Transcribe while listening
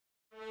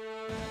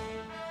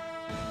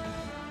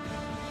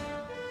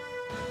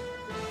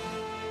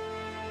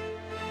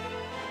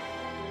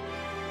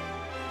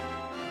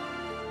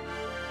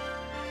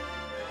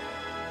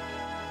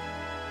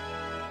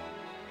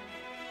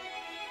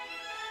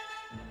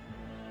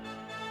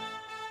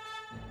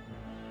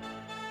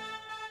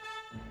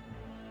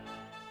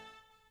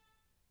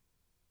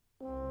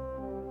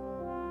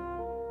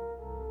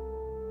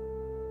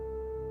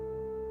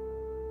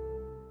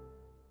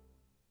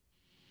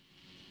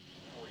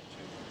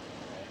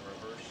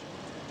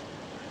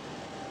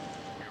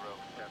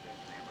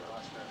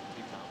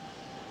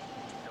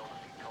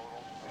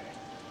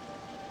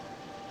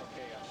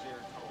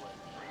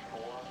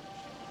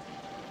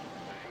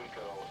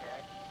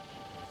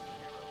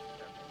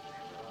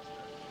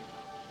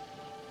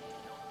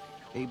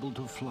able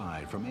to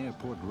fly from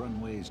airport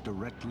runways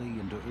directly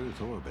into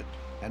Earth orbit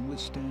and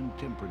withstand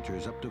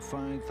temperatures up to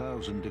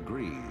 5,000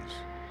 degrees.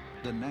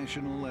 The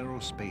National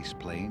Aerospace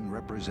Plane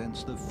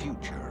represents the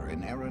future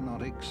in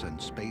aeronautics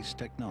and space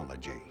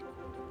technology.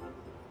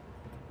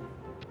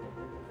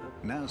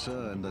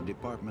 NASA and the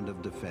Department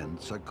of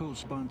Defense are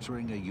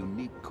co-sponsoring a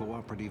unique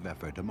cooperative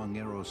effort among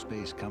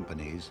aerospace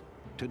companies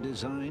to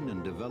design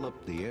and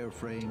develop the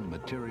airframe,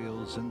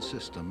 materials, and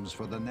systems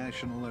for the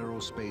National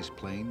Aerospace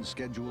Plane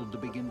scheduled to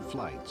begin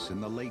flights in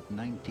the late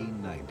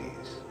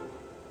 1990s.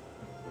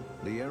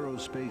 The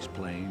Aerospace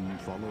Plane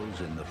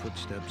follows in the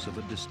footsteps of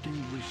a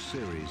distinguished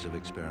series of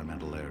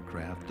experimental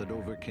aircraft that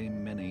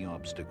overcame many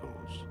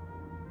obstacles.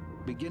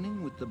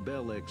 Beginning with the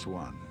Bell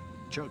X-1,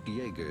 Chuck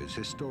Yeager's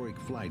historic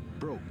flight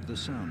broke the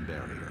sound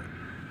barrier.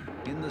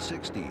 In the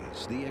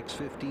 60s, the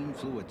X-15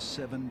 flew at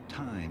 7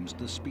 times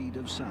the speed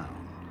of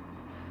sound.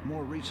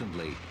 More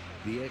recently,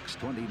 the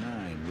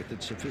X-29, with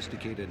its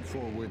sophisticated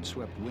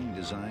forward-swept wing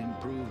design,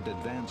 proved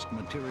advanced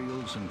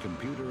materials and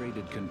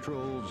computer-aided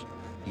controls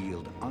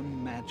yield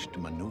unmatched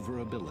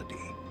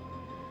maneuverability.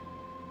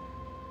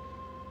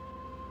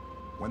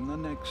 When the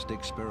next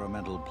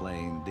experimental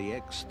plane, the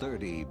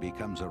X-30,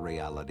 becomes a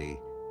reality,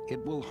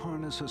 it will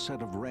harness a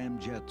set of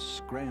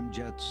ramjets,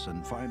 scramjets,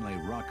 and finally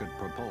rocket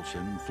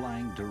propulsion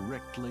flying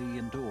directly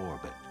into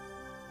orbit.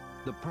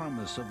 The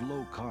promise of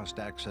low-cost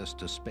access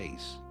to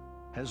space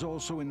has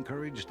also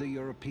encouraged the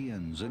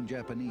Europeans and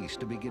Japanese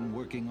to begin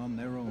working on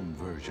their own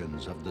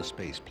versions of the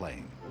space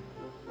plane.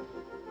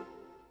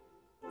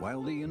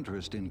 While the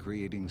interest in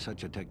creating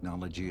such a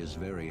technology is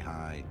very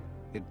high,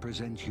 it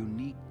presents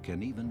unique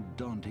and even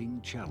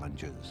daunting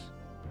challenges.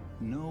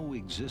 No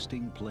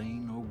existing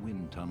plane or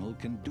wind tunnel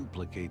can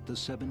duplicate the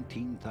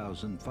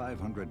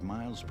 17,500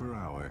 miles per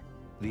hour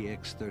the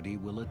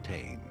X-30 will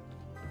attain.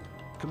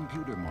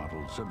 Computer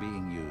models are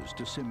being used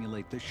to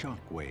simulate the shock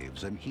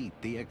waves and heat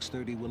the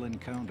X-30 will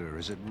encounter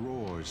as it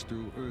roars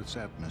through Earth's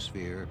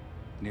atmosphere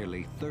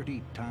nearly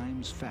 30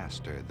 times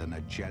faster than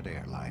a jet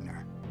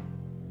airliner.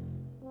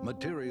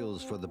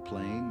 Materials for the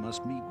plane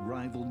must meet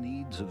rival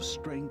needs of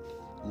strength,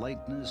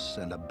 lightness,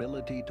 and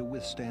ability to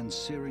withstand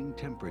searing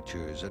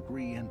temperatures at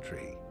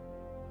re-entry.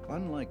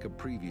 Unlike a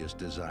previous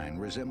design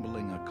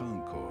resembling a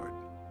Concorde,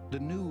 the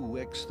new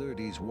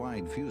X-30's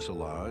wide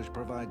fuselage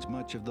provides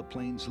much of the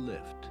plane's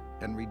lift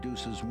and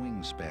reduces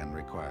wingspan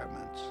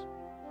requirements.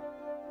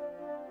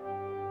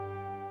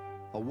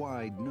 A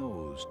wide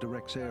nose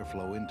directs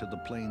airflow into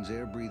the plane's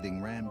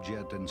air-breathing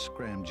ramjet and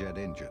scramjet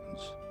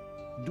engines.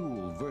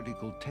 Dual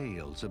vertical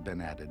tails have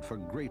been added for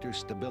greater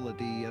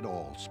stability at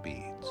all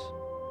speeds.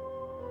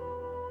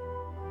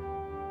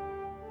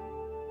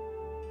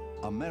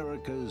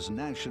 America's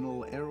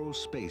National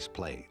Aerospace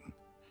Plane,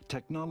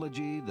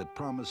 technology that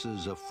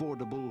promises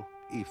affordable,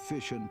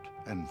 efficient,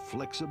 and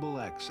flexible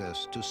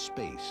access to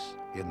space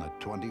in the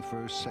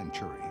 21st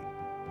century.